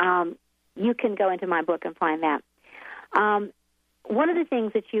that. You can go into my book and find that. One of the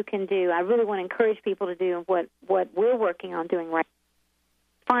things that you can do, I really want to encourage people to do, what we're working on doing right now,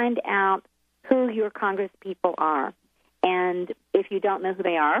 find out who your Congress people are. And if you don't know who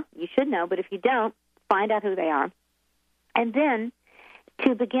they are, you should know, but if you don't, find out who they are. And then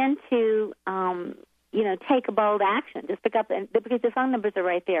to begin to, take a bold action. Just pick up, because the phone numbers are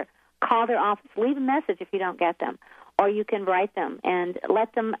right there. Call their office. Leave a message if you don't get them. Or you can write them and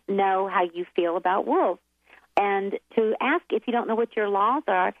let them know how you feel about wolves. And to ask, if you don't know what your laws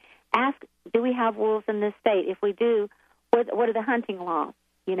are, ask, do we have wolves in this state? If we do, what are the hunting laws?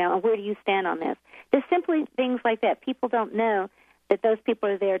 And where do you stand on this? Just simply things like that. People don't know that those people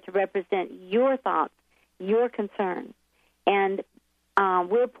are there to represent your thoughts, your concerns. And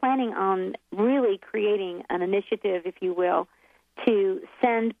we're planning on really creating an initiative, if you will, to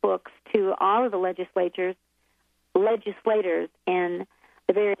send books to all of the legislators in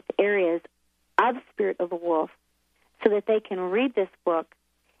the various areas of Spirit of the Wolf, so that they can read this book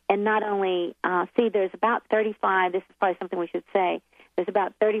and not only see there's about 35, this is probably something we should say, there's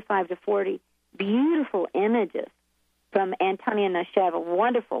about 35 to 40 beautiful images from Antonia Nashev, a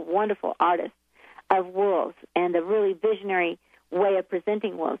wonderful, wonderful artist of wolves, and a really visionary way of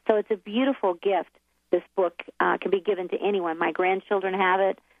presenting wolves. So it's a beautiful gift. This book can be given to anyone. My grandchildren have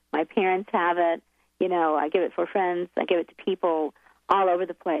it. My parents have it. I give it for friends. I give it to people all over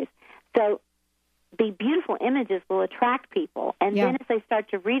the place. So the beautiful images will attract people. And then as they start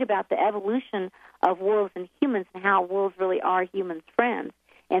to read about the evolution of wolves and humans and how wolves really are humans' friends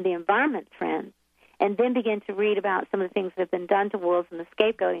and the environment's friends, and then begin to read about some of the things that have been done to wolves and the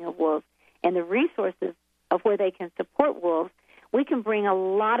scapegoating of wolves and the resources of where they can support wolves, we can bring a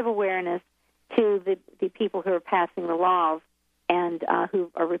lot of awareness to the people who are passing the laws and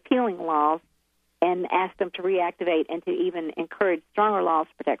who are repealing laws, and ask them to reactivate and to even encourage stronger laws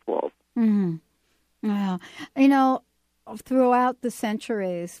to protect wolves. Mm-hmm. Yeah. You know, throughout the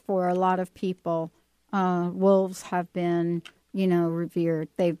centuries, for a lot of people, wolves have been, revered.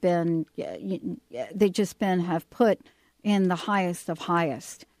 They've been, have put in the highest of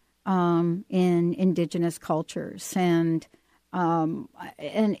highest in indigenous cultures. And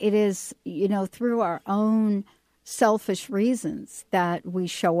it is, through our own selfish reasons that we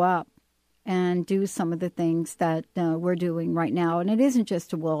show up and do some of the things that we're doing right now. And it isn't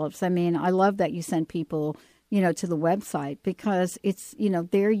just to wolves. I mean, I love that you send people, to the website, because it's,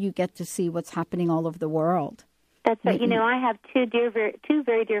 there you get to see what's happening all over the world. That's right. I have two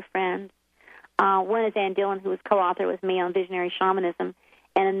very dear friends. One is Ann Dillon, who was co-author with me on Visionary Shamanism,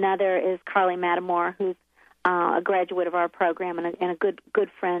 and another is Carly Matamore, who's a graduate of our program and a good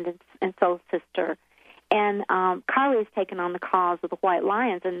friend and soul sister. And Carly's taken on the cause of the White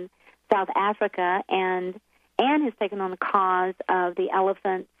Lions in South Africa, and Anne has taken on the cause of the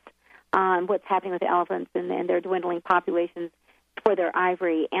elephants, what's happening with the elephants and their dwindling populations for their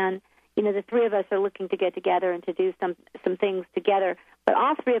ivory. And, the three of us are looking to get together and to do some things together. But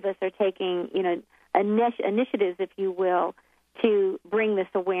all three of us are taking, initiatives, if you will, to bring this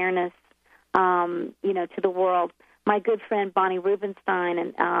awareness, to the world. My good friend Bonnie Rubenstein,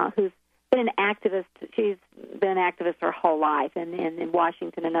 and who's been an activist. She's been an activist her whole life in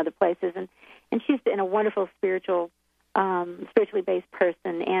Washington and other places, and she's been a wonderful spiritually based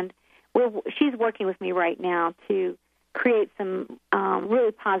person. And she's working with me right now to create some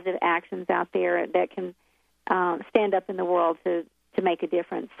really positive actions out there that can stand up in the world to make a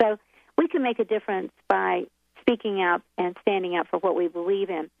difference. So we can make a difference by speaking up and standing up for what we believe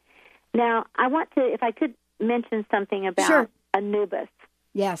in. Now, I want to, if I could, mention something about Anubis.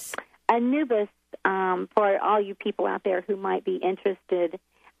 Yes. Anubis, for all you people out there who might be interested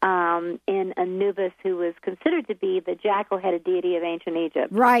in Anubis, who was considered to be the jackal-headed deity of ancient Egypt.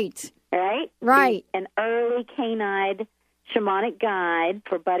 Right. Right? An early canine shamanic guide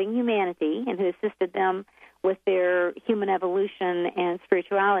for budding humanity, and who assisted them with their human evolution and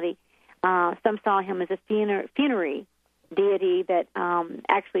spirituality. Some saw him as a funerary deity that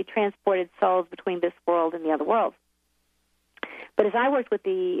actually transported souls between this world and the other worlds. But as I worked with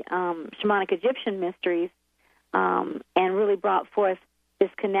the shamanic Egyptian mysteries and really brought forth this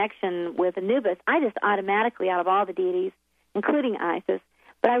connection with Anubis, I just automatically, out of all the deities, including Isis,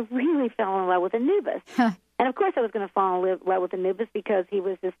 but I really fell in love with Anubis. And of course I was going to fall in love with Anubis because he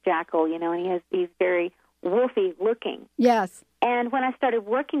was this jackal, and he's very wolfy looking. Yes. And when I started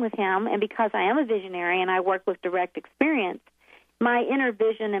working with him, and because I am a visionary and I work with direct experience, my inner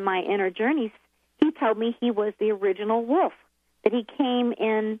vision and my inner journeys, he told me he was the original wolf, that he came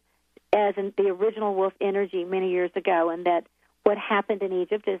in as the original wolf energy many years ago, and that what happened in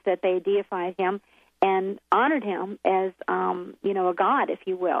Egypt is that they deified him and honored him as, a god, if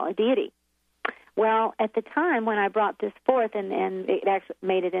you will, a deity. Well, at the time when I brought this forth, and it actually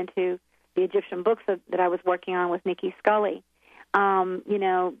made it into the Egyptian books that I was working on with Nikki Scully,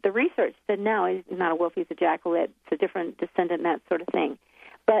 the research said, no, he's not a wolf, he's a jackal, it's a different descendant, that sort of thing.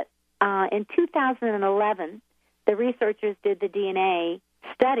 But in 2011, the researchers did the DNA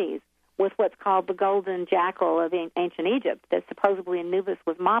studies with what's called the golden jackal of ancient Egypt that supposedly Anubis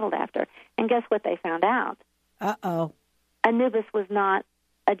was modeled after. And guess what they found out? Uh-oh. Anubis was not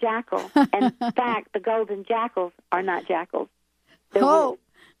a jackal. And in fact, the golden jackals are not jackals.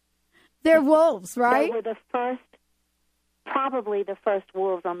 They're wolves, right? They were probably the first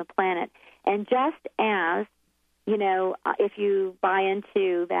wolves on the planet. And just as, if you buy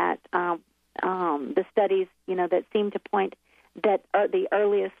into that, the studies, that seem to point that the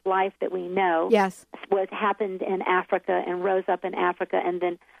earliest life that we know happened in Africa and rose up in Africa and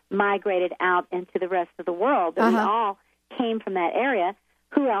then migrated out into the rest of the world, that we all came from that area.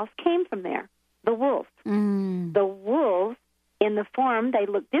 Who else came from there? The wolves. The wolves, in the form, they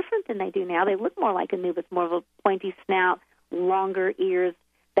look different than they do now. They look more like Anubis, more of a pointy snout, longer ears,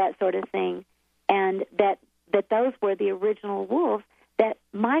 that sort of thing. And that those were the original wolves that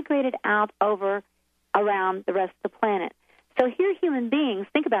migrated out around the rest of the planet. So here human beings,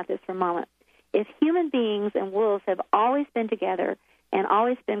 think about this for a moment. If human beings and wolves have always been together and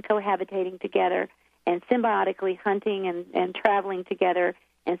always been cohabitating together and symbiotically hunting and traveling together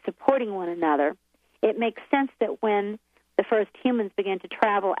and supporting one another, it makes sense that when the first humans began to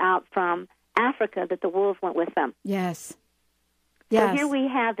travel out from Africa, that the wolves went with them. Yes. So here we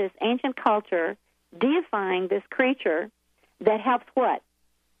have this ancient culture deifying this creature that helps what?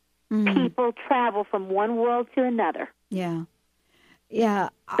 People travel from one world to another. Yeah. Yeah.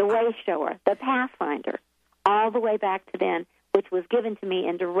 The way shower, the pathfinder, all the way back to then, which was given to me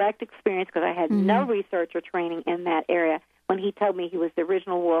in direct experience because I had no research or training in that area when he told me he was the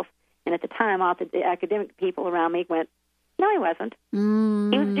original wolf. And at the time, all the academic people around me went, no, he wasn't.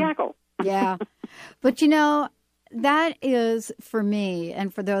 He was a jackal. Yeah. But, you know, that is, for me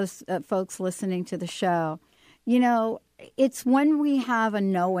and for those folks listening to the show, you know, it's when we have a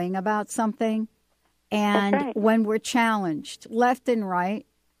knowing about something and when we're challenged left and right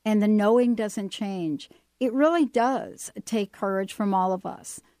and the knowing doesn't change. It really does take courage from all of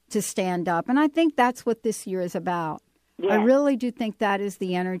us to stand up. And I think that's what this year is about. Yes. I really do think that is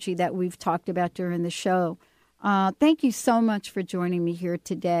the energy that we've talked about during the show. Thank you so much for joining me here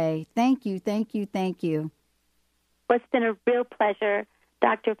today. Thank you, thank you, thank you. Well, it's been a real pleasure,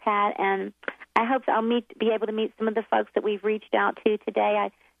 Dr. Pat, and I hope I'll be able to meet some of the folks that we've reached out to today.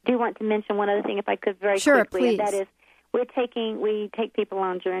 I do want to mention one other thing, if I could, very quickly, please. and that is we take people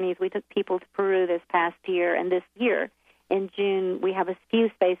on journeys. We took people to Peru this past year, and this year in June we have a few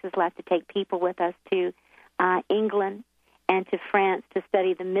spaces left to take people with us to England and to France to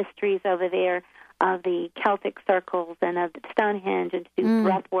study the mysteries over there of the Celtic circles and of Stonehenge, and to do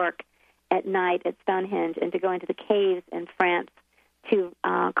breath work at night at Stonehenge, and to go into the caves in France to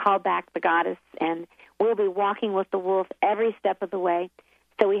call back the goddess. And we'll be walking with the wolf every step of the way.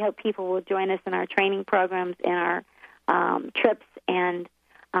 So we hope people will join us in our training programs, in our trips, and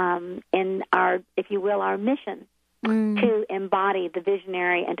in our, if you will, our mission to embody the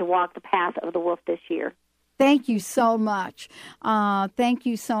visionary and to walk the path of the wolf this year. Thank you so much. Thank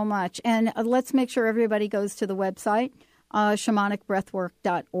you so much. And let's make sure everybody goes to the website,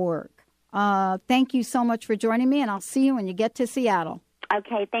 shamanicbreathwork.org. Thank you so much for joining me, and I'll see you when you get to Seattle.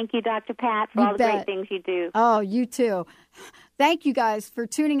 Okay. Thank you, Dr. Pat, for all the great things you do. Oh, you too. Thank you guys for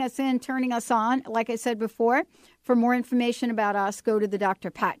tuning us in, turning us on. Like I said before, for more information about us, go to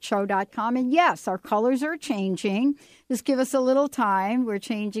thedrpatshow.com. And yes, our colors are changing. Just give us a little time. We're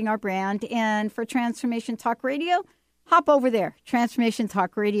changing our brand. And for Transformation Talk Radio, hop over there,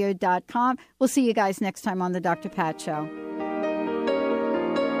 transformationtalkradio.com. We'll see you guys next time on the Dr. Pat Show.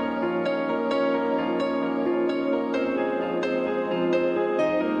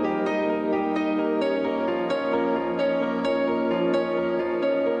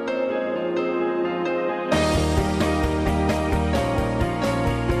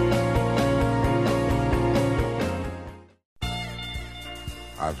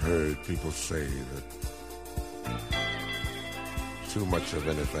 I've heard people say that too much of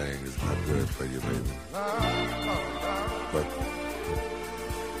anything is not good for you, baby. But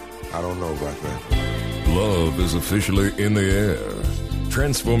I don't know about that. Love is officially in the air.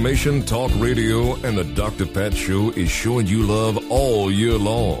 Transformation Talk Radio and the Dr. Pat Show is showing you love all year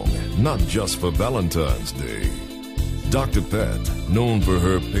long, not just for Valentine's Day. Dr. Pat, known for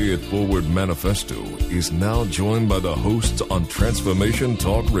her Pay It Forward manifesto, is now joined by the hosts on Transformation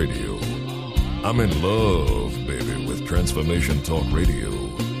Talk Radio. I'm in love, baby, with Transformation Talk Radio.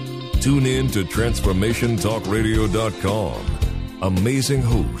 Tune in to TransformationTalkRadio.com. Amazing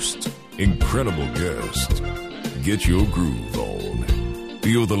host, incredible guest. Get your groove on.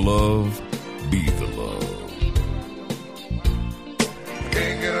 Feel the love, be the love.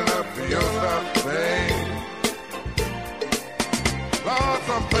 Can't get enough of your love, babe. Lord,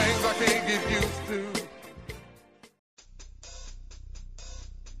 some things I can't get used to.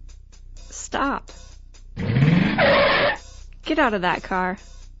 Stop. Get out of that car.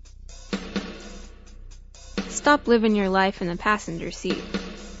 Stop living your life in the passenger seat.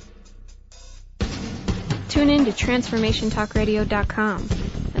 Tune in to TransformationTalkRadio.com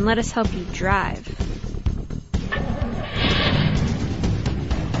and let us help you drive.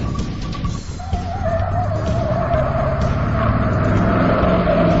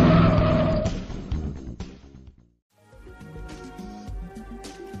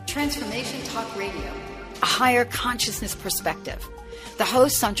 Transformation Talk Radio, a higher consciousness perspective. The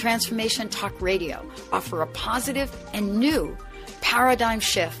hosts on Transformation Talk Radio offer a positive and new paradigm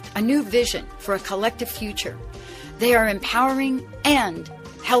shift, a new vision for a collective future. They are empowering and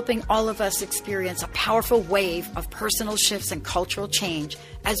helping all of us experience a powerful wave of personal shifts and cultural change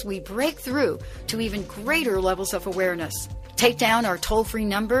as we break through to even greater levels of awareness. Take down our toll-free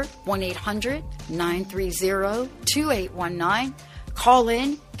number, 1-800-930-2819. Call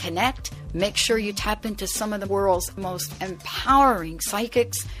in, connect, make sure you tap into some of the world's most empowering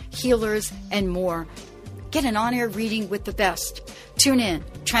psychics, healers, and more. Get an on-air reading with the best. Tune in,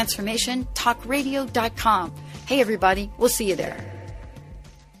 TransformationTalkRadio.com. Hey, everybody, we'll see you there.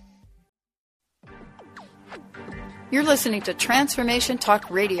 You're listening to Transformation Talk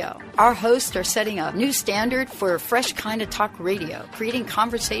Radio. Our hosts are setting a new standard for a fresh kind of talk radio, creating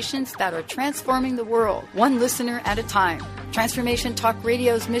conversations that are transforming the world, one listener at a time. Transformation Talk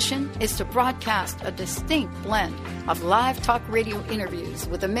Radio's mission is to broadcast a distinct blend of live talk radio interviews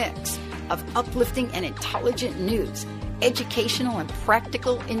with a mix of uplifting and intelligent news, educational and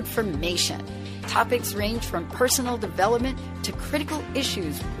practical information. Topics range from personal development to critical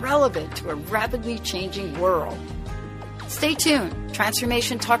issues relevant to a rapidly changing world. Stay tuned.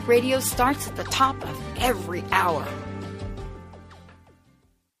 Transformation Talk Radio starts at the top of every hour.